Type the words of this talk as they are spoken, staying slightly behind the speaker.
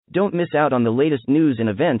Don't miss out on the latest news and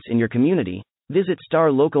events in your community. Visit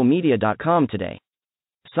starlocalmedia.com today.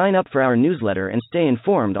 Sign up for our newsletter and stay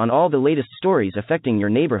informed on all the latest stories affecting your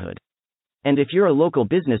neighborhood. And if you're a local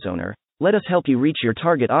business owner, let us help you reach your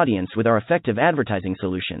target audience with our effective advertising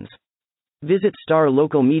solutions. Visit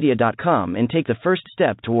starlocalmedia.com and take the first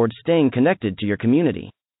step towards staying connected to your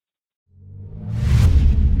community.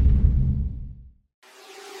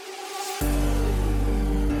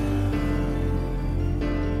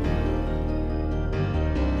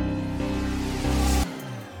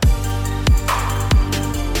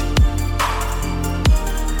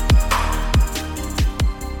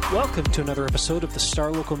 Welcome to another episode of the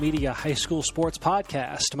Star Local Media High School Sports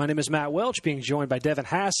Podcast. My name is Matt Welch, being joined by Devin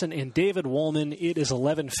Hassan and David Woolman. It is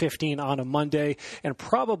 11:15 on a Monday, and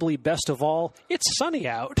probably best of all, it's sunny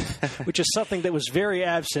out, which is something that was very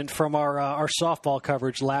absent from our softball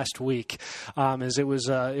coverage last week, as it was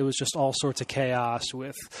just all sorts of chaos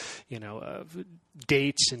with,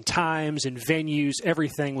 dates and times and venues.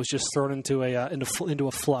 Everything was just thrown into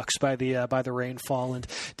a flux by the rainfall. And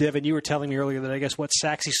Devin, you were telling me earlier that I guess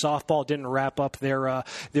Saxe softball didn't wrap up their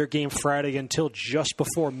game Friday until just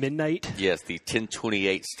before midnight. Yes, the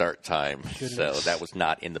 10:28 start time. Goodness. So that was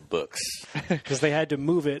not in the books because they had to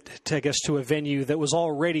move it to a venue that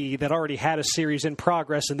already had a series in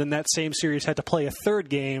progress, and then that same series had to play a third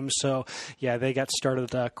game. So yeah, they got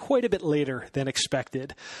started quite a bit later than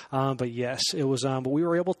expected. But yes, it was. But we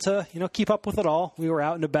were able to, keep up with it all. We were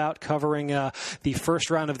out and about covering the first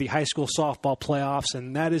round of the high school softball playoffs,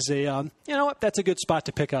 and that is that's a good spot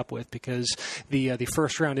to pick up with because the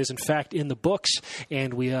first round is in fact in the books,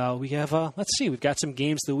 and we have we've got some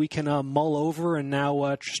games that we can mull over and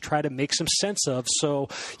now just try to make some sense of. So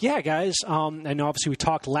yeah, guys, I know obviously we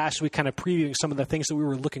talked last week, kind of previewing some of the things that we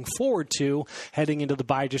were looking forward to heading into the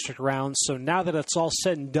bi-district round. So now that it's all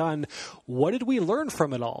said and done, what did we learn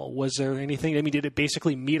from it all? Was there anything? Did it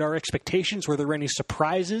basically meet our expectations? Were there any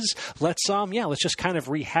surprises? Let's just kind of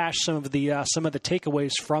rehash some of the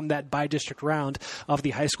takeaways from that bi-district round of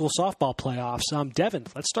the high school softball playoffs. Devin,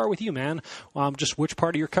 let's start with you, man. Just which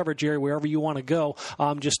part of your coverage area, wherever you want to go.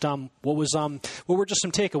 What were just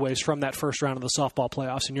some takeaways from that first round of the softball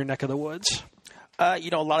playoffs in your neck of the woods? A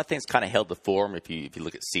lot of things kind of held the form if you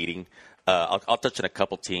look at seeding. I'll touch on a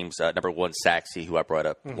couple teams. Number one, Saxe, who I brought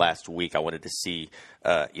up last week. I wanted to see,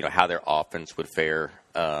 how their offense would fare,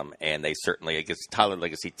 and they certainly against Tyler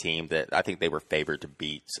Legacy team that I think they were favored to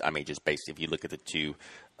beat. I mean, just based if you look at the two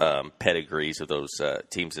pedigrees of those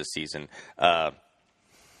teams this season.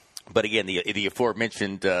 But again, the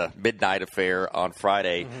aforementioned midnight affair on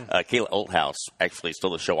Friday, Kayla Olthouse actually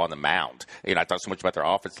stole the show on the mound. I talked so much about their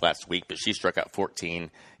offense last week, but she struck out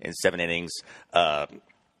 14 in 7 innings.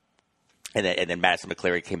 And then Madison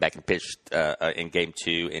McCleary came back and pitched in Game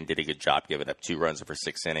 2 and did a good job, giving up 2 runs over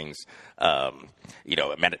 6 innings.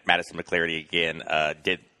 Madison McCleary again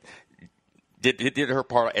did her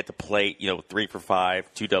part at the plate. 3 for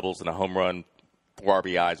 5, 2 doubles and a home run, 4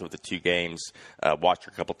 RBIs over the 2 games. Watched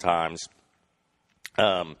her a couple times.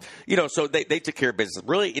 So they took care of business.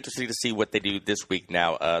 Really interesting to see what they do this week.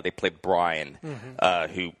 Now they play Bryan,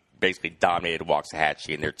 who basically dominated Waxahachie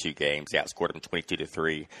in their 2 games. They outscored them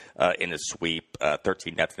 22-3 in the sweep,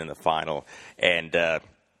 13-0 in the final. And they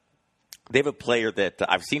have a player that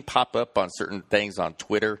I've seen pop up on certain things on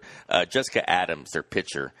Twitter, Jessica Adams, their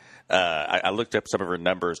pitcher. I looked up some of her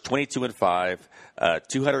numbers, 22-5,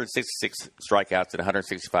 266 strikeouts in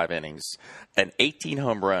 165 innings, and 18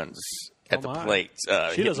 home runs at the plate.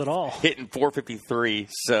 She does it all. Hitting .453.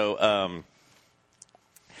 So,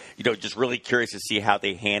 just really curious to see how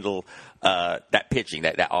they handle that pitching,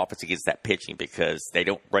 that offense against that pitching, because they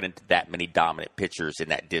don't run into that many dominant pitchers in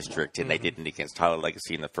that district, and they didn't against Tyler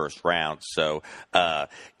Legacy in the first round. So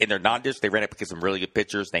in their non-district, they ran up against some really good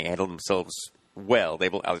pitchers. They handled themselves well.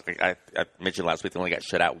 I mentioned last week they only got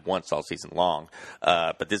shut out once all season long,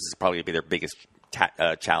 but this is probably going to be their biggest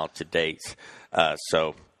challenge to date.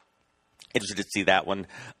 So interested to see that one.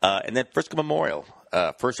 And then Frisco Memorial,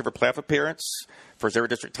 first ever playoff appearance, first ever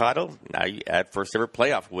district title. Now you add first ever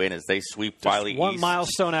playoff win as they sweep Wiley East. One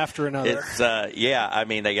milestone after another. It's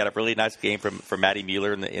they got a really nice game from Maddie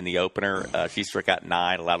Mueller in the opener. She struck out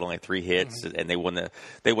 9, allowed only 3 hits, and they won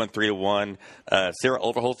 3-1. Sarah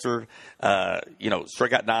Overholzer,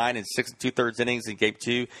 struck out 9 in 6 2/3 innings in game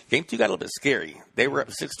 2. Game 2 got a little bit scary. They were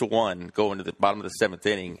up 6-1 going to the bottom of the 7th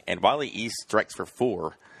inning, and Wiley East strikes for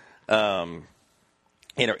 4.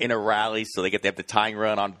 In a rally, so they have the tying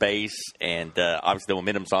run on base, and obviously the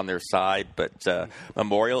momentum's on their side. But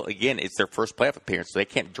Memorial, again, it's their first playoff appearance, so they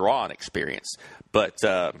can't draw on experience. But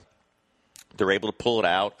they're able to pull it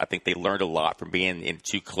out. I think they learned a lot from being in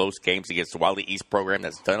 2 close games against the Wildly East program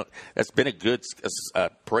that's been a good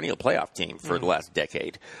perennial playoff team for the last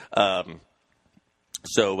decade.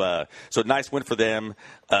 So nice win for them,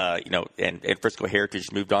 and Frisco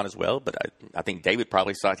Heritage moved on as well. But I think David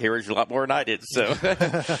probably saw Heritage a lot more than I did. So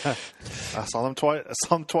I saw them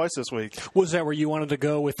twice this week. Was that where you wanted to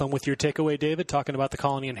go with your takeaway, David, talking about the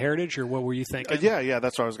Colony and Heritage, or what were you thinking? Yeah,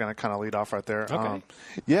 that's what I was going to kind of lead off right there. Okay.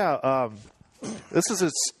 This is a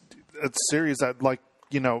series that,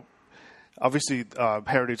 obviously,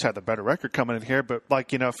 Heritage had the better record coming in here, but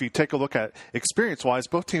if you take a look at experience-wise,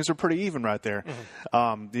 both teams are pretty even right there.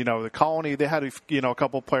 The Colony, they had a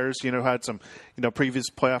couple players who had some previous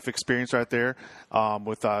playoff experience right there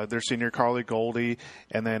with their senior Carly Goldie,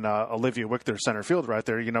 and then Olivia Wick, their center field right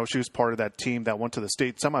there. She was part of that team that went to the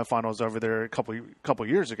state semifinals over there a couple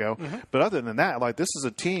years ago. But other than that, this is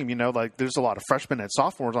a team. There's a lot of freshmen and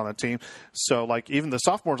sophomores on the team. So even the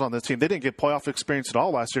sophomores on the team, they didn't get playoff experience at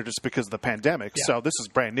all last year just because of the pandemic. Yeah. So this is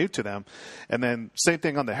brand new to them. And then same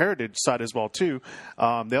thing on the Heritage side as well too.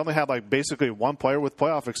 They only had basically one player with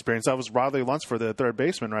playoff experience. That was Riley Lunsford, the third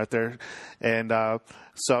baseman right there. And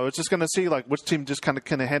so it's just going to see which team just kind of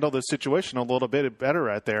can handle the situation a little bit better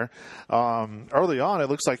right there. Early on, it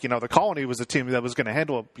looks like the Colony was a team that was going to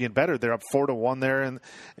handle it being better. They're up 4-1 there in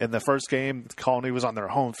the first game. The Colony was on their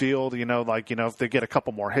home field. If they get a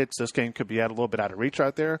couple more hits, this game could be a little bit out of reach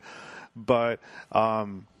right there. But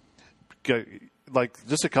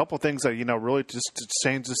just a couple things that really just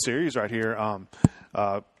changed the series right here.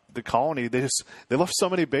 The Colony, they left so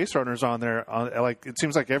many base runners on there. It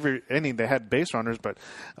seems like every inning they had base runners, but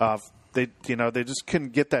they just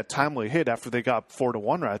couldn't get that timely hit after they got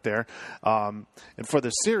 4-1 right there. And for the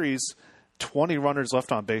series, 20 runners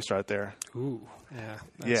left on base right there. Ooh,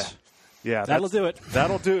 yeah, yeah. That'll do it.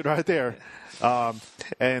 That'll do it right there.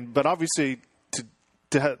 But obviously,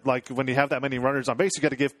 when you have that many runners on base, you got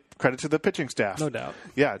to give credit to the pitching staff. No doubt.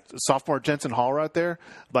 Yeah, sophomore Jensen Hall right there.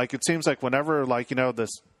 It seems like whenever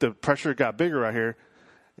the pressure got bigger right here,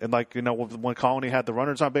 and when Colony had the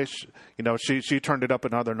runners on base, she turned it up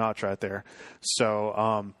another notch right there.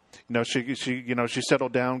 So she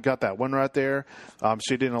settled down, got that win right there.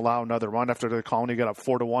 She didn't allow another run after the Colony got up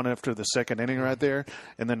 4-1 after the second inning right there.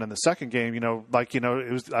 And then in the second game, it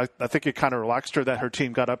was I think it kind of relaxed her that her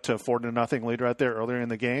team got up to a 4-0 lead right there earlier in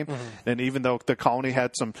the game. And even though the Colony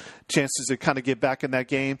had some chances to kind of get back in that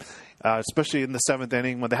game, especially in the seventh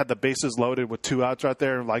inning when they had the bases loaded with 2 outs right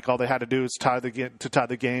there, all they had to do is tie the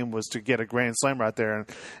game was to get a grand slam right there,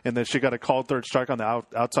 and then she got a called third strike on the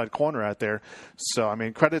outside corner right there. So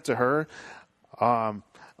credit to her.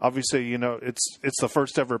 Obviously, it's the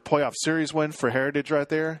first ever playoff series win for Heritage right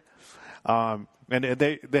there. And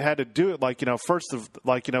they had to do it first of 2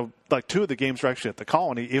 of the games were actually at the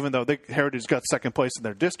Colony, even though Heritage got second place in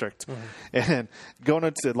their district. And going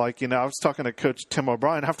into I was talking to Coach Tim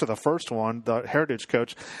O'Brien after the first one, the Heritage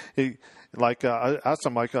coach. He I asked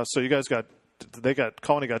him so you guys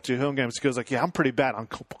Colony got 2 home games. He goes yeah, I'm pretty bad on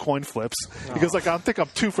coin flips. He goes I think I'm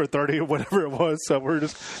 2 for 30 or whatever it was. So we're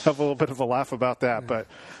just have a little bit of a laugh about that. But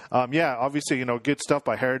obviously good stuff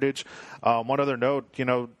by Heritage. One other note,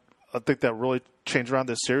 I think that really changed around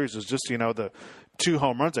this series is just the 2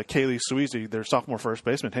 home runs that Kaylee Sweezy, their sophomore first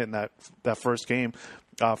baseman, hit in that first game.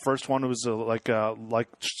 First one was a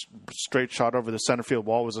straight shot over the center field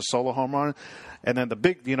wall, was a solo home run, and then the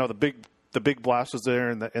big blast was there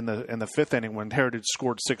in the fifth inning when Heritage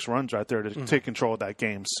scored 6 runs right there to take control of that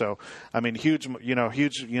game. So huge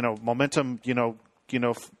momentum,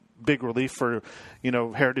 big relief for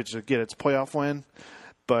Heritage to get its playoff win.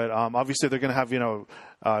 But obviously they're going to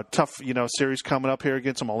have tough series coming up here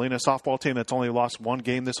against a Molina softball team that's only lost 1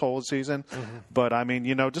 game this whole season. But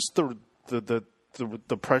just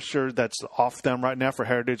the pressure that's off them right now for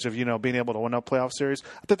Heritage of being able to win a playoff series.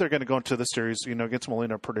 I think they're going to go into the series against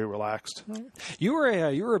Molina pretty relaxed. You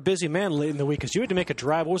were a busy man late in the week because you had to make a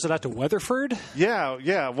drive. What was it, out to Weatherford?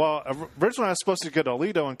 Yeah. Well, originally I was supposed to go to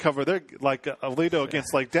Aledo and cover their Aledo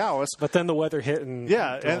against Lake Dallas, but then the weather hit and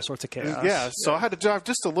all sorts of chaos. Yeah, so I had to drive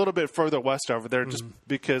just a little bit further west over there, just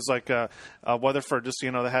because Weatherford just they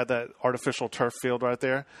had that artificial turf field right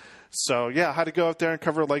there. So, I had to go up there and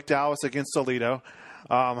cover Lake Dallas against Aledo.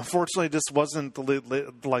 Unfortunately, this wasn't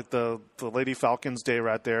the Lady Falcons day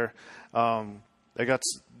right there. They got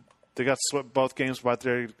swept both games right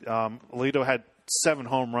there. Aledo had 7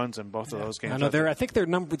 home runs in both of those games. I know I think they're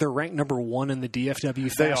ranked number 1 in the DFW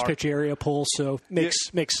fast pitch area poll, so makes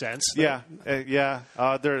sense. Yeah.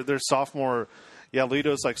 Their sophomore, Yeah,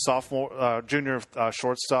 Lito's like sophomore, junior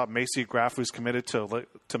shortstop. Macy Graff, who's committed to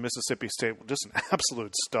Mississippi State, just an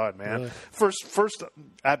absolute stud, man. Really? First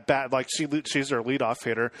at bat, like she's their leadoff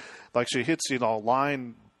hitter. Like she hits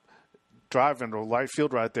line drive into right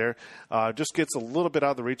field right there. Just gets a little bit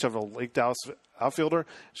out of the reach of a Lake Dallas outfielder.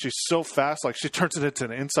 She's so fast, like she turns it into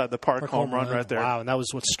an inside the park home run right there. Wow, and that was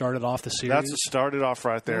what started off the series. That's what started off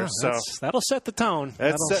right there. Yeah, that'll set the tone.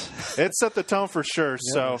 It set the tone for sure.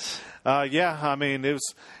 Yes. So, yeah, I mean, it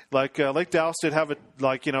was like Lake Dallas did have a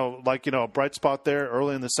bright spot there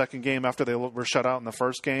early in the second game after they were shut out in the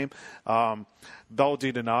first game. Belle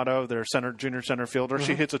DiDonato, their junior center fielder,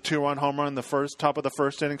 she hits a 2-run home run in the top of the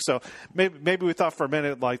first inning. So maybe we thought for a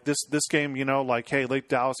minute like this game, hey, Lake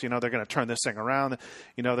Dallas, they're going to turn this thing around.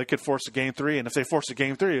 They could force a game 3, and if they force a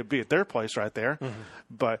game 3, it'd be at their place right there.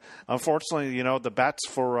 But unfortunately, the bats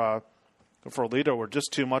for Lido were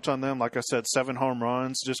just too much on them. Like I said, 7 home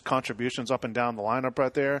runs, just contributions up and down the lineup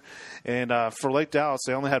right there. And for Lake Dallas,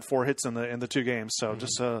 they only had 4 hits in the 2 games. So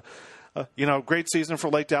just great season for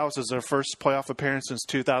Lake Dallas. Is their first playoff appearance since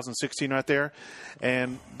 2016 right there.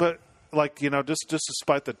 But just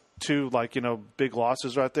despite the 2 big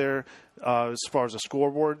losses right there, as far as the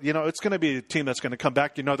scoreboard, it's going to be a team that's going to come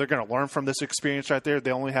back. They're going to learn from this experience right there.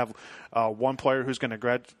 They only have 1 player who's going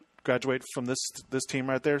to graduate from this team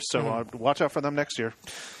right there. So watch out for them next year.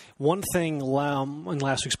 One thing in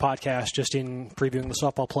last week's podcast, just in previewing the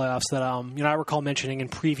softball playoffs, that I recall mentioning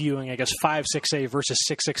and previewing, I guess 5-6A versus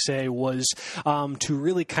 6-6A was to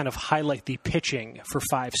really kind of highlight the pitching for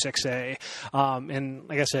 5-6A. And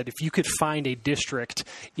like I said, if you could find a district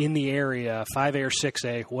in the area, 5A or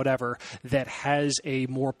 6A, whatever, that has a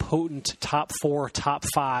more potent top 4, top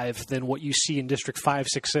 5 than what you see in District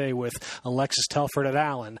 5-6A with Alexis Telford at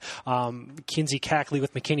Allen, Kinsey Cackley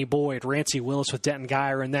with McKinney Boyd, Rancy Willis with Denton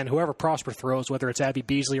Geyer, and then whoever Prosper throws, whether it's Abby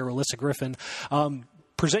Beasley or Alyssa Griffin,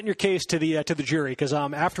 present your case to the jury, because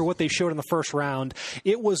after what they showed in the first round,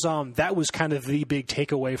 it was that was kind of the big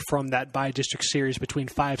takeaway from that bi-district series between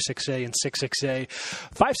 5-6A and 6-6A.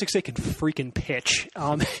 5-6A can freaking pitch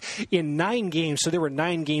in 9 games. So there were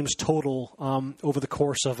 9 games total over the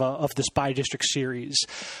course of this bi-district series.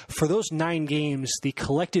 For those 9 games, the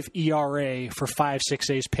collective ERA for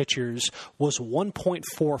 5-6A's pitchers was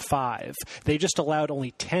 1.45. They just allowed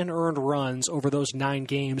only 10 earned runs over those 9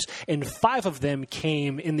 games, and 5 of them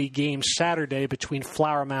came in the game Saturday between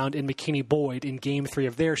Flower Mound and McKinney Boyd in Game 3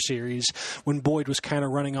 of their series, when Boyd was kind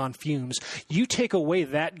of running on fumes. You take away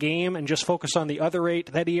that game and just focus on the other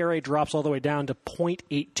 8, that ERA drops all the way down to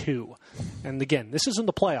 0.82. And again, this is in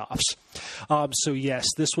the playoffs. So yes,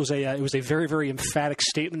 this was it was a very, very emphatic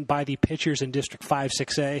statement by the pitchers in District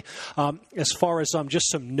 5-6A. As far as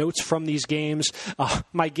just some notes from these games,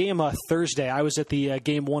 my game Thursday, I was at the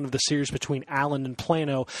Game 1 of the series between Allen and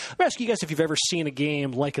Plano. I'm asking you guys if you've ever seen a game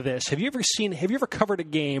like this. Have you ever covered a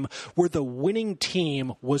game where the winning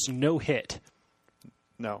team was no hit?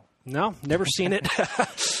 No, never seen it.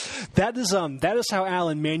 That is how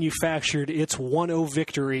Allen manufactured its 1-0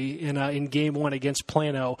 victory in Game 1 against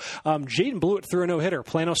Plano. Jaden Blewett threw a no-hitter.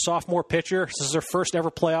 Plano's sophomore pitcher. This is her first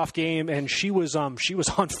ever playoff game, and she was on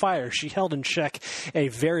fire. She held in check a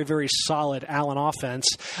very, very solid Allen offense.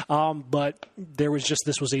 But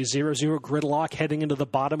this was a 0-0 gridlock heading into the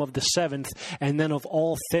bottom of the 7th, and then of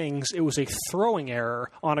all things, it was a throwing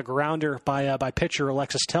error on a grounder by pitcher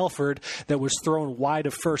Alexis Telford that was thrown wide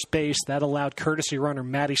of first base. That allowed courtesy runner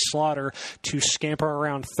Maddie Slaughter to scamper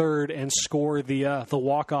around third and score the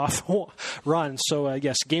walk-off run. So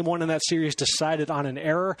yes, Game 1 in that series decided on an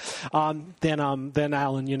error. Then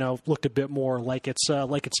Allen, looked a bit more like its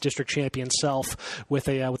district champion self with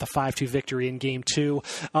a 5-2 victory in Game 2.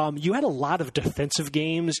 You had a lot of defensive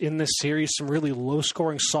games in this series, some really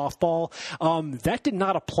low-scoring softball. That did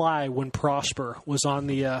not apply when Prosper was on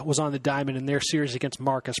the diamond in their series against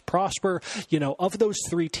Marcus. Prosper, of those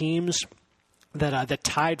 3 teams that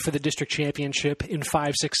tied for the district championship in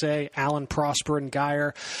 5-6A, Allen, Prosper, and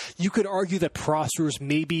Geyer, you could argue that Prosper was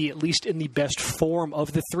maybe at least in the best form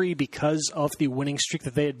of the 3 because of the winning streak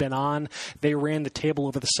that they had been on. They ran the table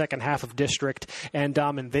over the second half of district, and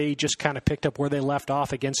they just kind of picked up where they left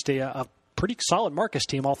off against a pretty solid Marcus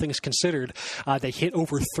team, all things considered. They hit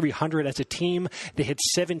over 300 as a team. They had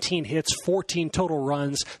 17 hits, 14 total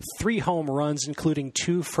runs, 3 home runs, including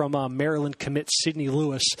 2 from Maryland commit Sydney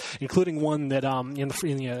Lewis, including one that in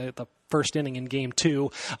the first inning in Game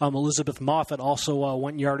 2. Elizabeth Moffat also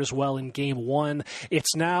went yard as well in Game 1.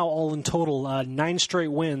 It's now all in total 9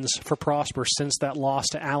 straight wins for Prosper since that loss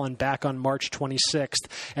to Allen back on March 26th,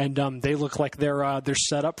 and they look like they're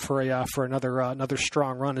set up for another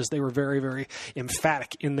strong run, as they were very, very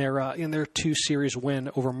emphatic in their 2-series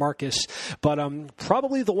win over Marcus. But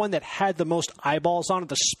probably the one that had the most eyeballs on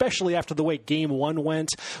it, especially after the way Game 1 went,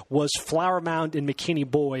 was Flower Mound and McKinney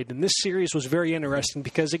Boyd. And this series was very interesting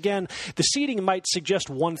because, again, the seeding might suggest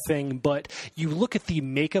one thing, but you look at the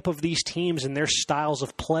makeup of these teams and their styles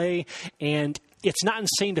of play, and it's not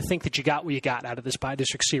insane to think that you got what you got out of this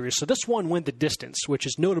bi-district series. So this one went the distance, which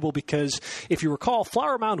is notable because, if you recall,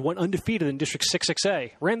 Flower Mound went undefeated in District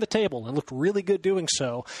 6-6A, ran the table, and looked really good doing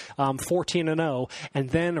so, 14-0. And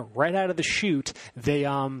then right out of the chute, they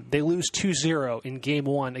lose 2-0 in Game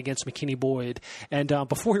 1 against McKinney Boyd. And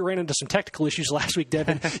before we ran into some technical issues last week,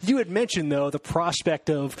 Devin, you had mentioned, though, the prospect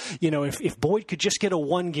of, if Boyd could just get a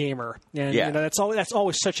one-gamer. And that's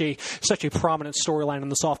always such a prominent storyline in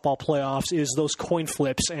the softball playoffs, is those coin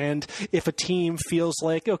flips. And if a team feels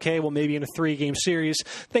like, okay, well, maybe in a 3-game series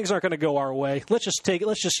things aren't going to go our way, let's just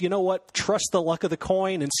trust the luck of the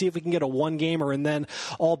coin and see if we can get a one-gamer, and then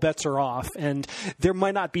all bets are off. And there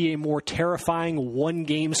might not be a more terrifying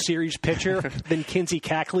one-game series pitcher than Kinsey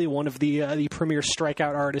Cackley, one of the premier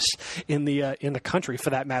strikeout artists in the country,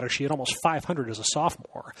 for that matter. She had almost 500 as a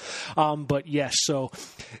sophomore. But yes, so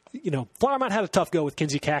Flower Mound had a tough go with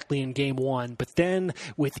Kinsey Cackley in Game 1, but then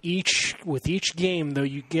with each game, though,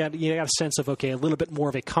 you got a sense of, okay, a little bit more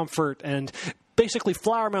of a comfort. And basically,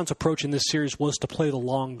 Flower Mound's approach in this series was to play the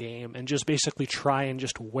long game and just basically try and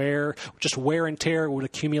just wear and tear would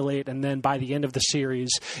accumulate. And then by the end of the series,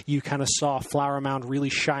 you kind of saw Flower Mound really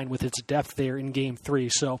shine with its depth there in Game 3.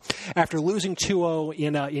 So after losing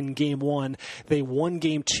 2-0 in Game 1, they won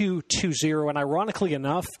Game 2 2-0. And ironically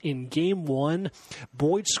enough, in Game 1,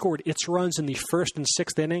 Boyd scored its runs in the first and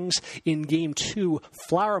sixth innings. In Game 2,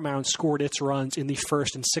 Flower Mound scored its runs in the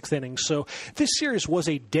first and sixth innings. So this series was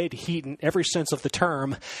a dead heat in every sense of the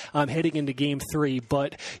term heading into Game 3,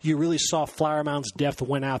 but you really saw Flower Mound's depth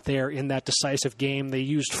went out there in that decisive game. They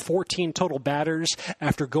used 14 total batters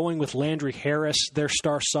after going with Landry Harris, their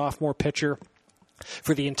star sophomore pitcher,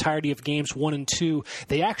 for the entirety of Games 1 and 2.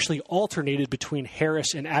 They actually alternated between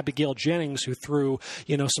Harris and Abigail Jennings, who threw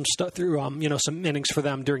some innings for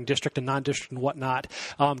them during district and non-district and whatnot,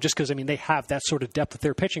 just because they have that sort of depth with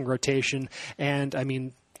their pitching rotation. And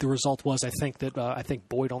the result was, I think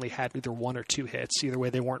Boyd only had either 1 or 2 hits. Either way,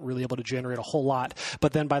 they weren't really able to generate a whole lot.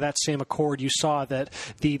 But then by that same accord, you saw that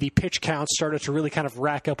the pitch count started to really kind of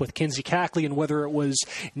rack up with Kinsey Cackley, and whether it was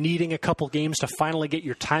needing a couple games to finally get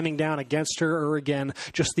your timing down against her, or again,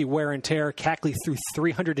 just the wear and tear, Cackley threw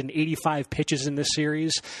 385 pitches in this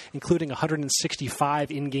series, including 165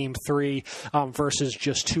 in Game 3 versus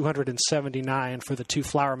just 279 for the 2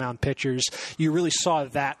 Flower Mound pitchers. You really saw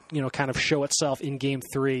that, kind of show itself in Game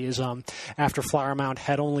 3. Is after Flower Mound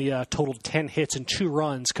had only totaled 10 hits and 2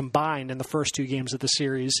 runs combined in the first 2 games of the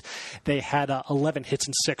series, they had 11 hits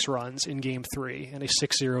and 6 runs in Game 3 and a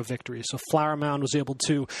 6-0 victory. So Flower Mound was able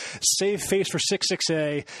to save face for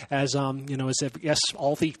 6-6A as all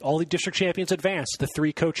the district champions advanced. The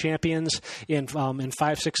 3 co-champions in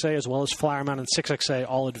 5-6A as well as Flower Mound in 6-6A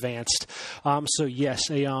all advanced. So yes,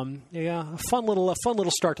 a fun little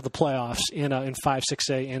start to the playoffs in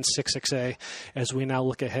 5-6A and 6-6A as we now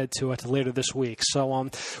look ahead to later this week. So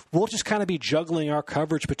we'll just kind of be juggling our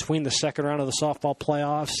coverage between the second round of the softball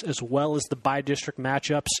playoffs as well as the bi-district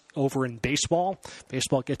matchups over in baseball.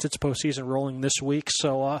 Baseball gets its postseason rolling this week.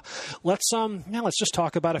 So let's just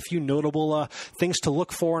talk about a few notable things to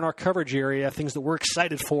look for in our coverage area, things that we're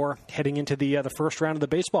excited for heading into the first round of the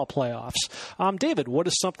baseball playoffs. David, what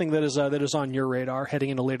is something that is on your radar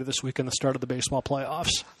heading into later this week and the start of the baseball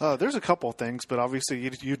playoffs? There's a couple of things, but obviously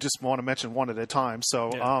you just want to mention one at a time.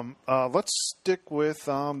 So let's stick with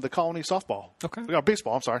the Colony softball. Okay.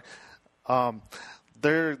 Baseball, I'm sorry.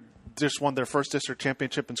 They're just won their first district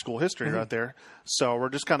championship in school history right there. So we're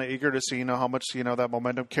just kind of eager to see, how much, that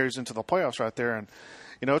momentum carries into the playoffs right there. And,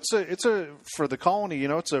 it's a for the Colony,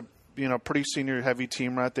 it's a, pretty senior heavy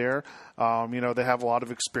team right there. They have a lot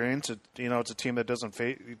of experience. It's a team that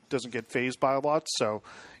doesn't get phased by a lot. So,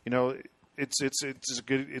 it's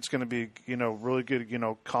good. It's going to be really good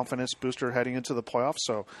confidence booster heading into the playoffs.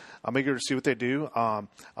 So I'm eager to see what they do.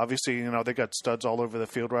 Obviously they got studs all over the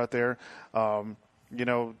field right there.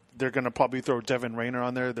 They're going to probably throw Devin Rayner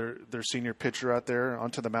on there, their senior pitcher out there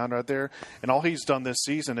onto the mound right there, and all he's done this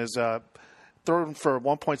season is thrown for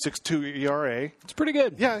 1.62 ERA. It's pretty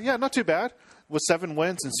good. Yeah, not too bad. with 7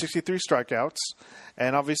 wins and 63 strikeouts.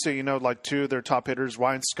 And obviously, like two of their top hitters,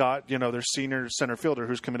 Ryan Scott, their senior center fielder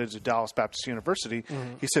who's committed to Dallas Baptist University,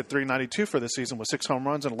 he's hit .392 for the season with 6 home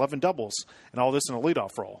runs and 11 doubles, and all this in a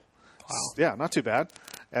leadoff role. Wow. Yeah, not too bad.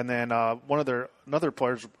 And then another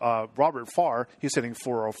players, Robert Farr, he's hitting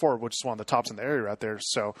 .404, which is one of the tops in the area right there.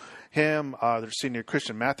 So him, their senior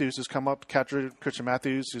Christian Matthews has come up. Catcher Christian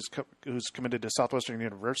Matthews, who's committed to Southwestern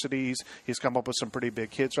University. He's come up with some pretty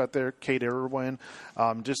big hits right there. Kate Irwin,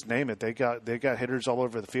 just name it. They got hitters all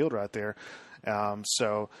over the field right there.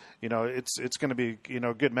 So it's going to be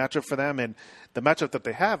a good matchup for them, and the matchup that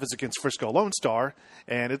they have is against Frisco Lone Star,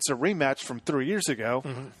 and it's a rematch from 3 years ago.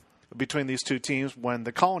 Between these two teams when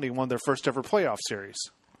the Colony won their first ever playoff series.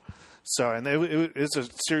 So, and it is a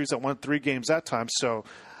series that won 3 games that time. So,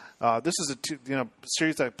 this is a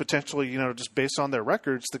series that potentially, just based on their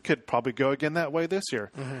records, that could probably go again that way this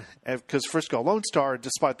year. Because Frisco Lone Star,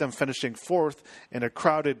 despite them finishing 4th in a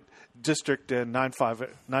crowded district in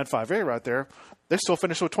 9-5A right there, they still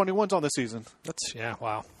finished with 20 wins on the season.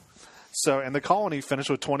 Wow. So, and the Colony finished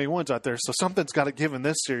with 20 wins out there. So something's got to give in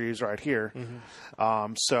this series right here.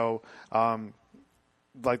 All 3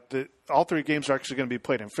 games are actually going to be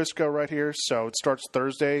played in Frisco right here. So it starts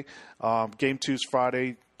Thursday. Game 2 is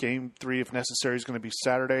Friday. Game 3, if necessary, is going to be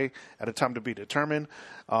Saturday at a time to be determined.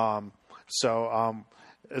 It's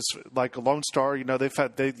like Lone Star. They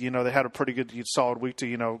had a pretty good, solid week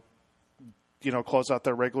to close out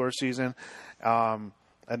their regular season. And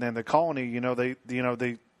then the Colony,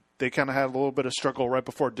 they kind of had a little bit of struggle right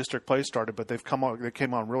before district play started, but they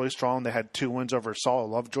came on really strong. They had 2 wins over Saul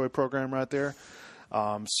Lovejoy program right there.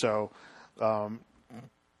 It's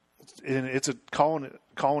a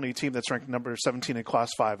Colony team that's ranked number 17 in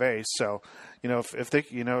Class 5A. So,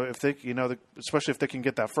 especially if they can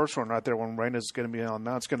get that first one right there when Rain is going to be on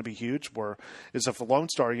now, it's going to be huge. Whereas if the Lone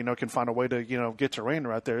Star, can find a way to, get to Rain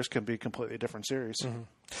right there, this can be a completely different series.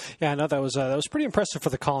 Yeah, I know that was pretty impressive for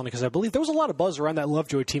the Colony because I believe there was a lot of buzz around that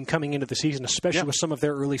Lovejoy team coming into the season, especially with some of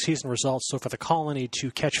their early season results. So for the Colony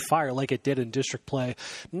to catch fire like it did in district play,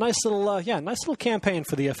 nice little campaign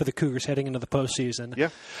for the Cougars heading into the postseason. Yeah.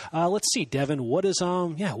 Let's see, Devin, what is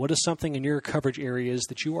something in your coverage areas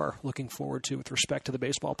that you are looking forward to with respect to the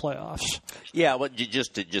baseball playoffs? Yeah, well,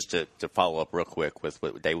 just to follow up real quick with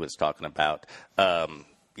what Dave was talking about.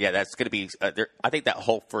 That's going to be. I think that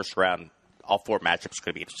whole first round, all 4 matchups, are going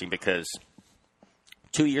to be interesting because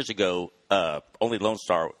 2 years ago, only Lone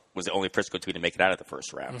Star was the only Frisco team to make it out of the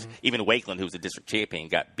first round. Even Wakeland, who was the district champion,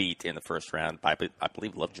 got beat in the first round by, I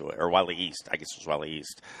believe, Lovejoy or Wiley East. I guess it was Wiley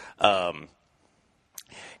East.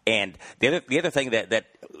 And the other thing that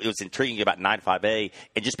was intriguing about 9-5A,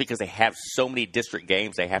 and just because they have so many district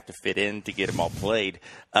games they have to fit in to get them all played,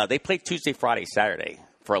 they play Tuesday, Friday, Saturday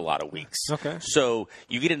for a lot of weeks. Okay. So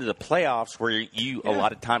you get into the playoffs where you a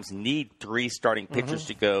lot of times need 3 starting pitchers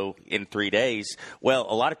to go in 3 days. Well,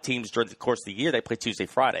 a lot of teams during the course of the year, they play Tuesday,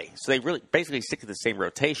 Friday. So they really basically stick to the same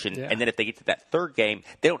rotation. Yeah. And then if they get to that third game,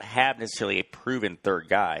 they don't have necessarily a proven third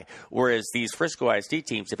guy. Whereas these Frisco ISD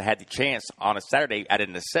teams have had the chance on a Saturday out of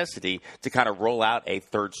necessity to kind of roll out a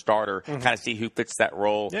third starter, kind of see who fits that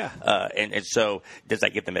role. Yeah. And so does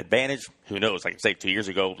that give them advantage? Who knows? Like I say, 2 years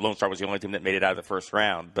ago, Lone Star was the only team that made it out of the first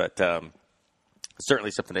round. But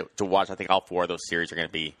certainly something to watch. I think all 4 of those series are going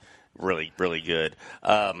to be really, really good.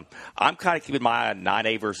 I'm kind of keeping my eye on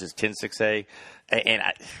 9A versus 10-6A. And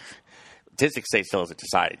 10-6A still hasn't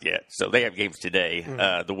decided yet. So they have games today.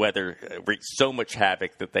 The weather wreaked so much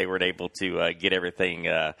havoc that they weren't able to get everything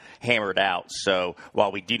hammered out. So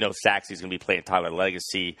while we do know Saxe's going to be playing Tyler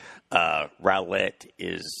Legacy, Rowlett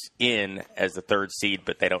is in as the 3rd seed,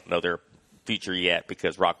 but they don't know their future yet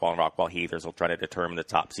because Rockwall and Rockwall Heathers will try to determine the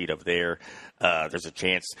top seed over there. There's a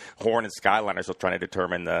chance Horn and Skyliners will try to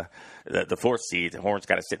determine the 4th seed. Horn's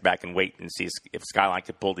got to sit back and wait and see if Skyline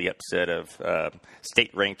can pull the upset of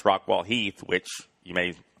state-ranked Rockwall Heath, which you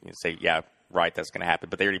may say, yeah, right, that's going to happen.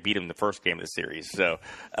 But they already beat them in the first game of the series. So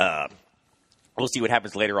we'll see what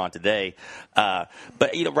happens later on today. But,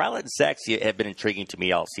 Rowlett and Saxe have been intriguing to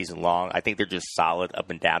me all season long. I think they're just solid up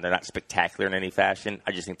and down. They're not spectacular in any fashion.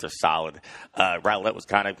 I just think they're solid. Rowlett was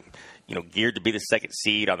kind of, geared to be the 2nd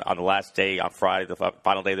seed on the last day, on Friday, the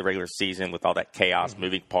final day of the regular season, with all that chaos,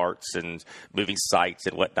 moving parts and moving sites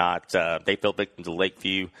and whatnot. They fell victim to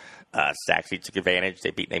Lakeview. Saxe took advantage.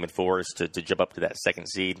 They beat Naaman Forest to jump up to that 2nd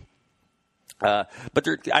seed. But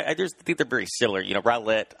I just think they're very similar.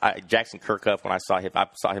 Rowlett, Jackson Kirkhoff, when I saw him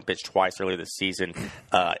pitch twice earlier this season.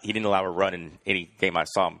 He didn't allow a run in any game I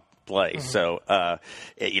saw him display. So,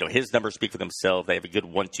 his numbers speak for themselves. They have a good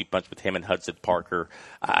 1-2 punch with him and Hudson Parker.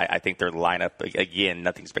 I think their lineup, again,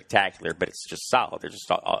 nothing spectacular, but it's just solid. They're just,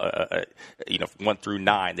 1 through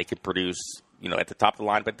 9, they can produce, at the top of the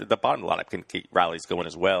line, but the bottom of the lineup can keep rallies going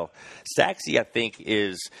as well. Saxe, I think,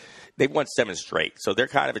 they've won 7 straight. So they're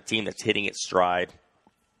kind of a team that's hitting its stride.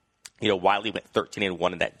 Wiley went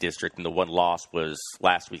 13-1 in that district, and the one loss was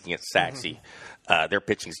last week against Saxe. Their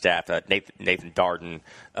pitching staff, Nathan Darden,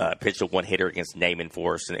 pitched a one-hitter against Naaman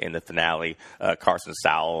for us in the finale. Carson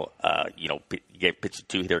Sowell, pitched a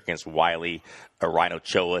 2-hitter against Wiley. Ryan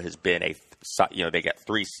Ochoa has been they got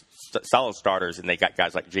 3 solid starters, and they got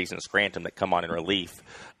guys like Jason Scranton that come on in relief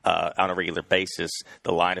on a regular basis.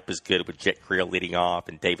 The lineup is good with Jet Creel leading off,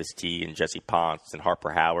 and Davis T. and Jesse Ponce and Harper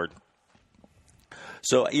Howard.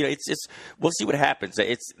 So, it's we'll see what happens.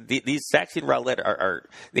 These Saxe and Rowlett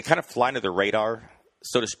they kind of fly under the radar,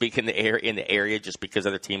 so to speak, in the area, just because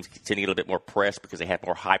other teams tend to get a little bit more press because they have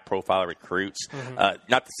more high-profile recruits.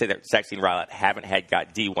 Not to say that Saxe and Rowlett haven't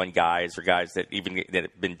got D1 guys or guys that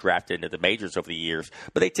have been drafted into the majors over the years,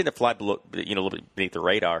 but they tend to fly below, a little bit beneath the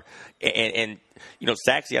radar. And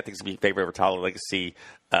Saxe, I think, is going to be favored over Tyler Legacy.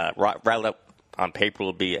 Rowlett, on paper,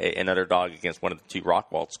 will be an underdog against one of the 2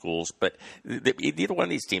 Rockwall schools. But either one of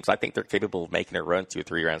these teams, I think they're capable of making a run 2 or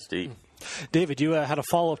 3 rounds deep. David, you had a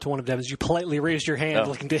follow-up to one of them as you politely raised your hand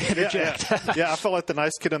looking to interject. Yeah, I felt like the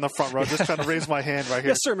nice kid in the front row, just trying to raise my hand right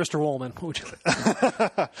here. Yes, sir, Mr. Woolman.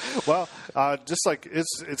 Well, just like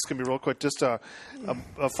it's going to be real quick, just a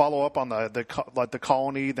follow-up on the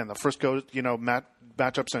Colony, then the Frisco,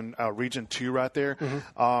 matchups in Region 2 right there.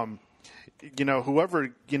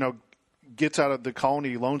 Whoever, gets out of the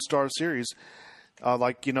Colony Lone Star Series, they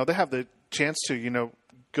have the chance to,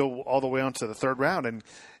 go all the way on to the 3rd round, and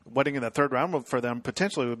waiting in the 3rd round for them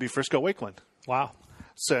potentially would be Frisco Wakeland. Wow.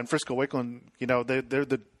 So, and Frisco Wakeland, they're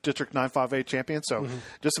the District 9-5A champion. So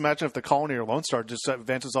just imagine if the Colony or Lone Star just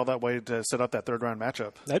advances all that way to set up that 3rd round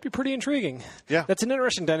matchup. That'd be pretty intriguing. Yeah. That's an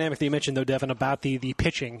interesting dynamic that you mentioned, though, Devin, about the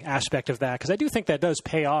pitching aspect of that, because I do think that does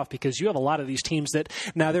pay off, because you have a lot of these teams that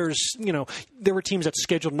now there were teams that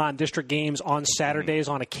scheduled non-district games on Saturdays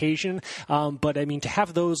on occasion. But I mean, to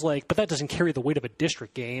have those but that doesn't carry the weight of a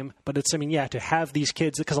district game. But it's, to have these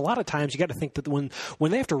kids, because a lot of times you got to think that when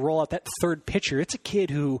they have to roll out that 3rd pitcher, it's a kid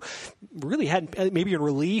who really had maybe in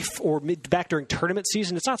relief or back during tournament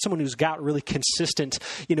season. It's not someone who's got really consistent,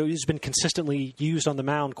 who's been consistently used on the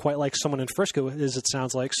mound quite like someone in Frisco is, it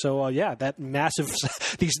sounds like. So, that massive,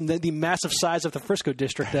 the massive size of the Frisco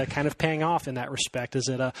district kind of paying off in that respect. Is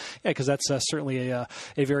it? Because that's certainly a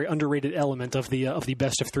very underrated element of the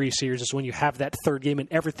best of 3 series is when you have that 3rd game and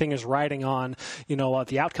everything is riding on,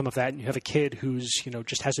 the outcome of that, and you have a kid who's,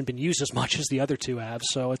 just hasn't been used as much as the other 2 have.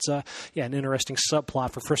 So it's an interesting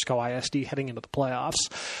subplot for Frisco ISD heading into the playoffs.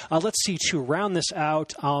 Let's see, to round this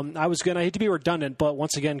out, I hate to be redundant, but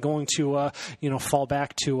once again going to fall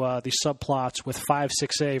back to the subplots with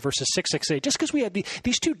 5-6A versus 6-6A, just because we had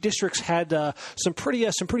these 2 districts had some pretty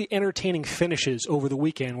entertaining finishes over the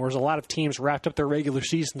weekend, whereas a lot of teams wrapped up their regular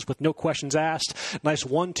seasons with no questions asked. Nice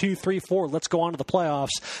 1, 2, 3, 4, let's go on to the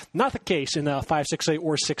playoffs. Not the case in 5-6A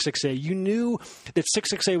or 6-6A. You knew that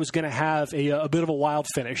 6-6A was going to have a bit of a wild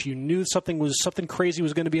finish. You knew something crazy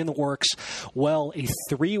was going to be in the works. Well, a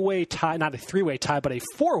 3-way tie, not a 3-way tie, but a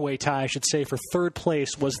 4-way tie, I should say, for 3rd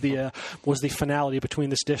place was the finality between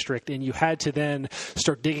this district, and you had to then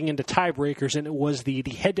start digging into tiebreakers, and it was the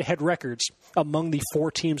head-to-head records among the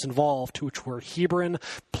 4 teams involved, which were Hebron,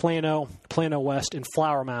 Plano West, and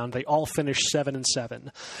Flower Mound. They all finished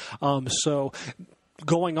 7-7. So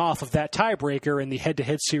going off of that tiebreaker in the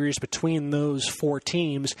head-to-head series between those 4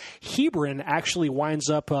 teams, Hebron actually winds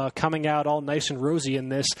up coming out all nice and rosy in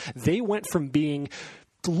this. They went from being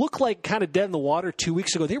look like kind of dead in the water 2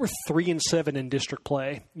 weeks ago. They were 3-7 in district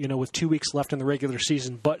play, with 2 weeks left in the regular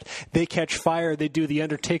season. But they catch fire. They do the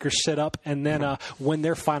Undertaker sit-up and then win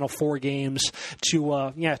their final 4 games to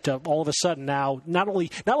all of a sudden now not only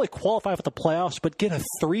qualify for the playoffs, but get a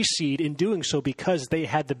 3 seed in doing so because they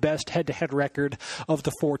had the best head-to-head record of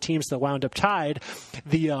the 4 teams that wound up tied.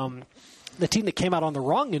 The team that came out on the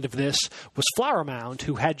wrong end of this was Flower Mound,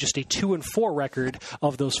 who had just a 2-4 record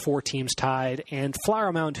of those 4 teams tied. And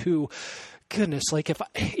Flower Mound, who, goodness,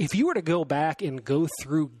 if you were to go back and go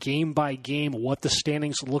through game by game what the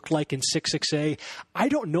standings looked like in 6-6A, I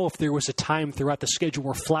don't know if there was a time throughout the schedule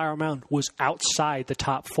where Flower Mound was outside the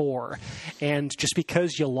top 4. And just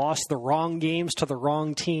because you lost the wrong games to the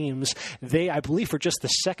wrong teams, they, I believe, for just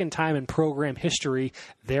the 2nd time in program history,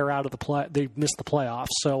 they're out of they missed the playoffs.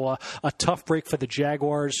 So a tough break for the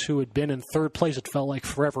Jaguars, who had been in 3rd place, it felt like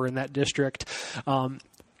forever in that district.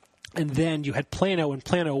 And then you had Plano and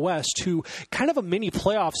Plano West, who kind of a mini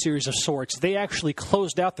playoff series of sorts. They actually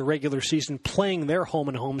closed out the regular season playing their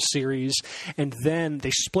home-and-home series, and then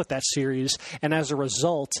they split that series. And as a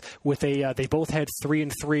result, they both had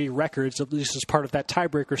 3-3 records, at least as part of that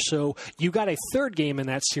tiebreaker. So you got a third game in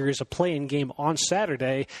that series, a play-in game on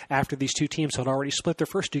Saturday after these two teams had already split their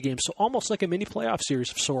first two games. So almost like a mini playoff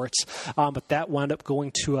series of sorts. But that wound up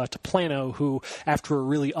going to Plano, who, after a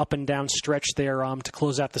really up-and-down stretch there to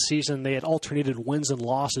close out the season, they had alternated wins and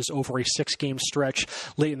losses over a 6-game stretch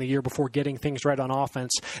late in the year before getting things right on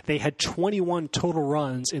offense. They had 21 total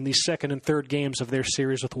runs in the second and third games of their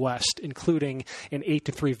series with West, including an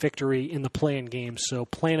 8-3 victory in the play-in game. So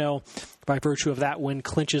Plano, by virtue of that win,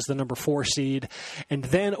 clinches the number 4 seed. And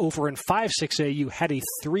then over in 5-6A, you had a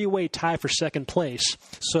 3-way tie for second place.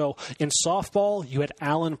 So in softball, you had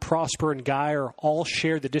Allen, Prosper, and Guyer all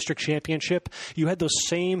shared the district championship. You had those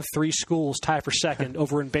same 3 schools tie for second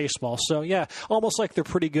over in baseball. So, yeah, almost like they're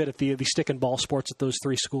pretty good at the stick and ball sports at those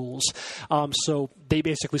 3 schools. So they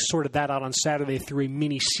basically sorted that out on Saturday through a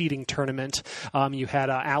mini seeding tournament. You had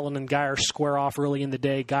Allen and Guyer square off early in the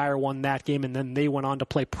day. Guyer won that game, and then they went on to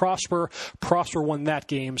play Prosper. Prosper won that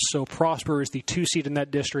game, so Prosper is the 2 seed in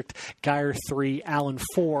that district, Guyer 3, Allen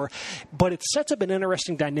 4. But it sets up an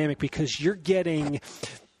interesting dynamic because you're getting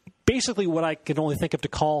basically what I can only think of to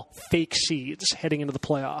call fake seeds heading into the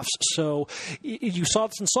playoffs. So you saw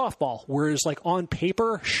this in softball, whereas like on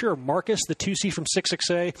paper, sure, Marcus, the 2 seed from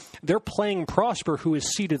 6-6A, they're playing Prosper, who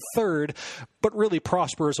is seeded 3rd, but really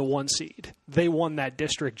Prosper is a 1 seed. They won that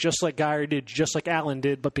district just like Guyer did, just like Allen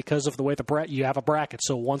did, but because of the way you have a bracket,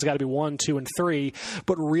 so one's got to be 1, 2, and 3,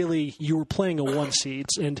 but really you were playing a 1 seed,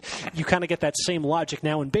 and you kind of get that same logic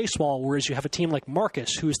now in baseball, whereas you have a team like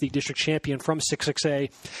Marcus, who is the district champion from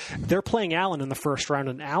 6-6A. They're playing Allen in the first round,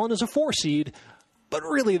 and Allen is a 4 seed, but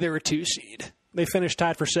really they're a 2 seed. They finished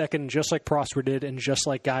tied for second, just like Prosper did and just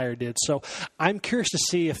like Guyer did. So I'm curious to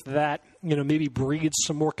see if that, maybe breeds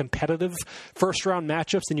some more competitive first-round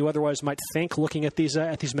matchups than you otherwise might think looking at these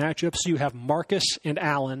matchups. You have Marcus and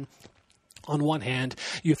Allen. On one hand,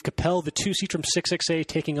 you have Capel, the 2 seed from 6-6A,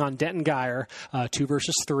 taking on Denton Guyer, 2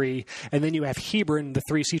 versus 3. And then you have Hebron, the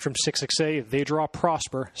 3 seed from 6-6A. They draw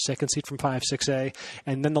Prosper, 2nd seed from 5-6A.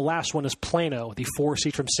 And then the last one is Plano, the 4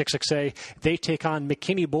 seed from 6-6A. They take on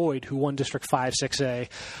McKinney Boyd, who won District 5-6A.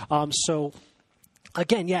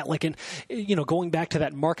 Again, yeah, like going back to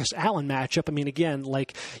that Marcus Allen matchup, I mean, again,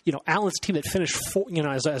 Allen's team that finished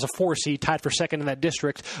as a 4 seed, tied for second in that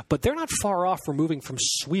district, but they're not far off from moving from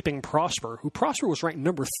sweeping Prosper, who Prosper was ranked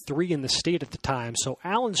number 3 in the state at the time. So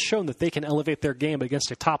Allen's shown that they can elevate their game against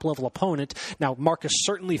a top-level opponent. Now, Marcus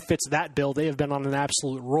certainly fits that bill. They have been on an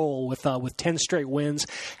absolute roll with 10 straight wins,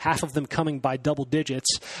 half of them coming by double digits.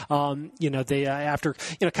 They after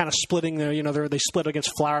kind of splitting they split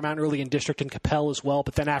against Flower Mountain early in district and Capel as well,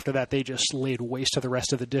 but then after that they just laid waste to the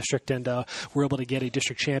rest of the district and were able to get a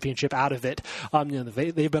district championship out of it.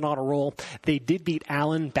 They've been on a roll. They did beat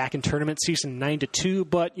Allen back in tournament season 9-2,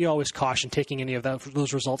 but you always caution taking any of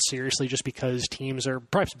those results seriously just because teams are,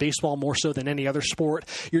 perhaps baseball more so than any other sport,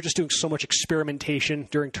 you're just doing so much experimentation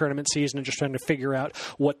during tournament season and just trying to figure out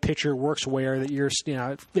what pitcher works where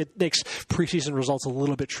that it makes preseason results a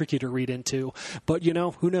little bit tricky to read into. But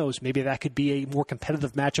who knows? Maybe that could be a more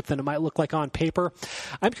competitive matchup than it might look like on paper.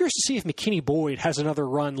 I'm curious to see if McKinney Boyd has another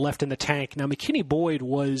run left in the tank. Now, McKinney Boyd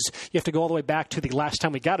you have to go all the way back to the last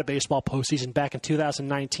time we got a baseball postseason back in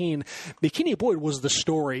 2019. McKinney Boyd was the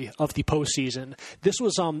story of the postseason. This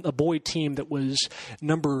was a Boyd team that was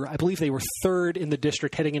I believe they were 3rd in the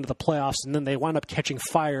district heading into the playoffs, and then they wound up catching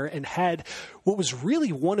fire and had what was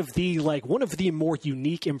really one of the more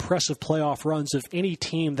unique, impressive playoff runs of any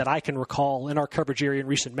team that I can recall in our coverage area in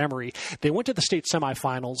recent memory. They went to the state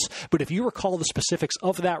semifinals, but if you recall the specifics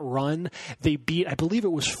of that run, they beat, I believe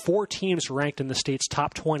it was 4 teams ranked in the state's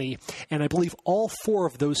top 20, and I believe all 4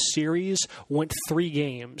 of those series went 3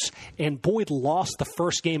 games, and Boyd lost the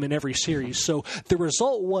first game in every series. So the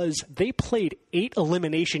result was they played 8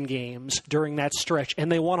 elimination games during that stretch,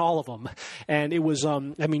 and they won all of them. And it was,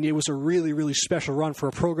 it was a really, really special run for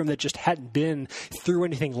a program that just hadn't been through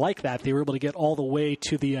anything like that. They were able to get all the way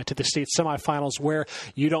to the state semifinals, where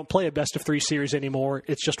you don't play a best-of-3 series anymore.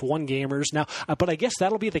 It's just 1-gamers. Now, but I guess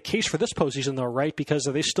that'll be the case for this postseason, though, right? Because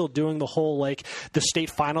are they still doing the whole, the state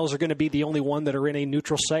finals are going to be the only one that are in a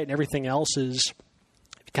neutral site and everything else is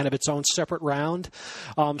kind of its own separate round.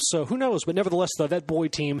 So who knows? But nevertheless, though, that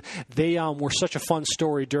Boyd team, they were such a fun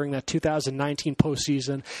story during that 2019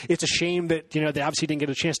 postseason. It's a shame that, they obviously didn't get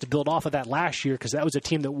a chance to build off of that last year, because that was a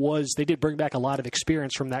team that they did bring back a lot of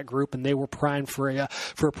experience from that group, and they were primed for a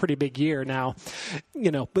pretty big year. Now,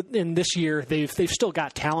 but in this year, they've still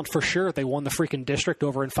got talent for sure. They won the freaking district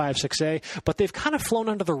over in 5-6A, but they've kind of flown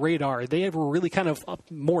under the radar. They were really kind of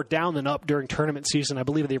more down than up during tournament season. I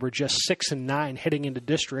believe they were just 6-9 heading into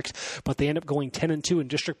district, but they ended up going 10-2 in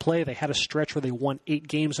district play. They had a stretch where they won 8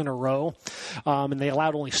 games in a row, and they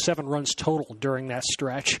allowed only 7 runs total during that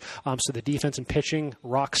stretch. So the defense and pitching,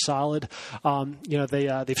 rock solid.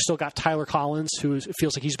 They've still got Tyler Collins, who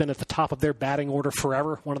feels like he's been at the top of their batting order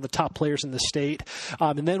forever, one of the top players in the state.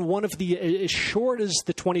 And then as short as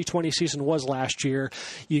the 2020 season was last year,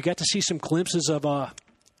 you got to see some glimpses of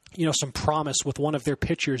some promise with one of their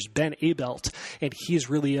pitchers, Ben Abelt, and he's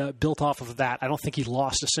really built off of that. I don't think he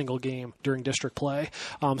lost a single game during district play.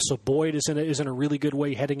 So Boyd is in a really good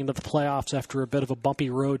way heading into the playoffs after a bit of a bumpy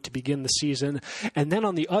road to begin the season. And then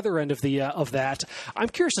on the other end of that, I'm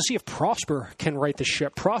curious to see if Prosper can right the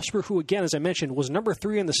ship. Prosper, who again, as I mentioned, was number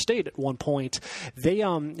 3 in the state at one point. They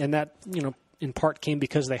and that in part came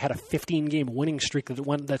because they had a 15-game winning streak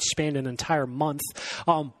that spanned an entire month.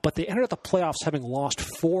 But they entered the playoffs having lost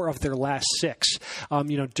 4 of their last 6.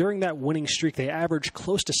 During that winning streak, they averaged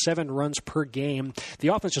close to 7 runs per game. The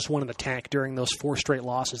offense just went in the tank during those 4 straight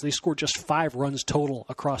losses. They scored just 5 runs total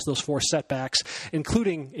across those 4 setbacks,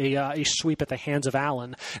 including a sweep at the hands of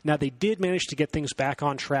Allen. Now, they did manage to get things back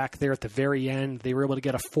on track there at the very end. They were able to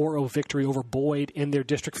get a 4-0 victory over Boyd in their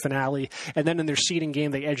district finale. And then in their seeding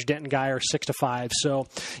game, they edged Denton Guyer 6-5. So,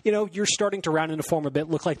 you're starting to round into form a bit.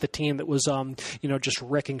 Look like the team that was, just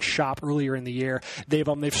wrecking shop earlier in the year. They've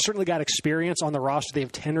certainly got experience on the roster. They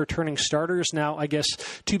have 10 returning starters. Now, I guess,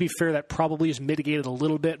 to be fair, that probably is mitigated a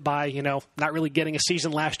little bit by, not really getting a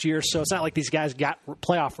season last year. So it's not like these guys got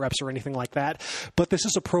playoff reps or anything like that. But this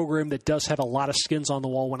is a program that does have a lot of skins on the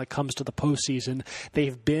wall when it comes to the postseason.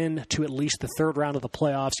 They've been to at least the 3rd round of the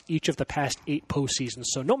playoffs each of the past 8 postseasons.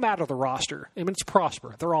 So no matter the roster, it's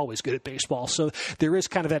Prosper. They're always good at baseball. So there is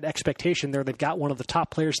kind of that expectation there. They've got one of the top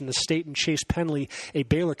players in the state in Chase Penley, a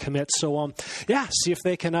Baylor commit. So, see if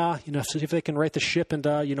they can, right the ship and,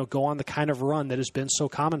 go on the kind of run that has been so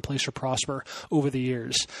commonplace for Prosper over the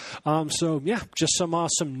years. Just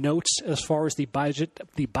some notes as far as the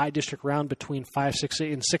bi-district round between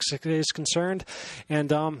 5-6A and 6-6A is concerned. And,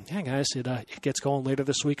 guys, it gets going later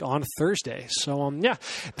this week on Thursday. So,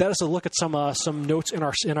 that is a look at some notes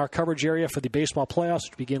in our coverage area for the baseball playoffs,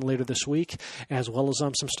 which begin later this week, as well as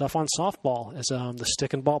some stuff on softball as the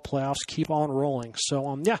stick and ball playoffs keep on rolling.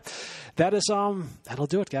 So, that'll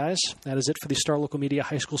do it, guys. That is it for the Star Local Media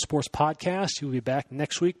High School Sports Podcast. We'll be back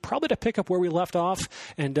next week, probably to pick up where we left off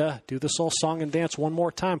and do this whole song and dance one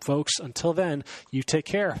more time, folks. Until then, you take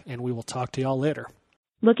care, and we will talk to y'all later.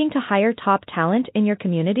 Looking to hire top talent in your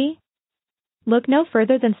community? Look no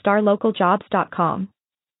further than starlocaljobs.com.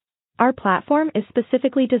 Our platform is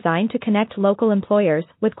specifically designed to connect local employers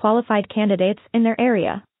with qualified candidates in their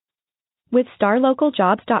area. With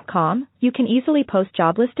starlocaljobs.com, you can easily post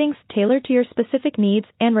job listings tailored to your specific needs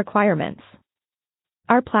and requirements.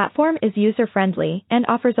 Our platform is user-friendly and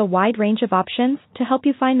offers a wide range of options to help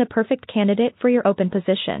you find the perfect candidate for your open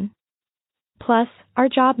position. Plus, our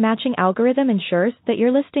job matching algorithm ensures that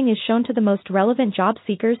your listing is shown to the most relevant job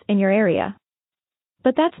seekers in your area.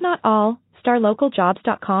 But that's not all.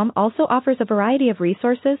 StarLocalJobs.com also offers a variety of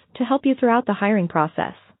resources to help you throughout the hiring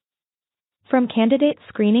process. From candidate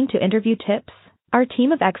screening to interview tips, our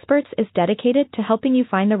team of experts is dedicated to helping you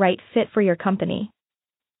find the right fit for your company.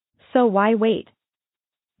 So why wait?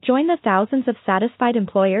 Join the thousands of satisfied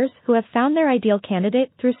employers who have found their ideal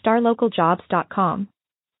candidate through StarLocalJobs.com.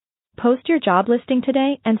 Post your job listing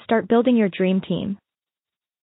today and start building your dream team.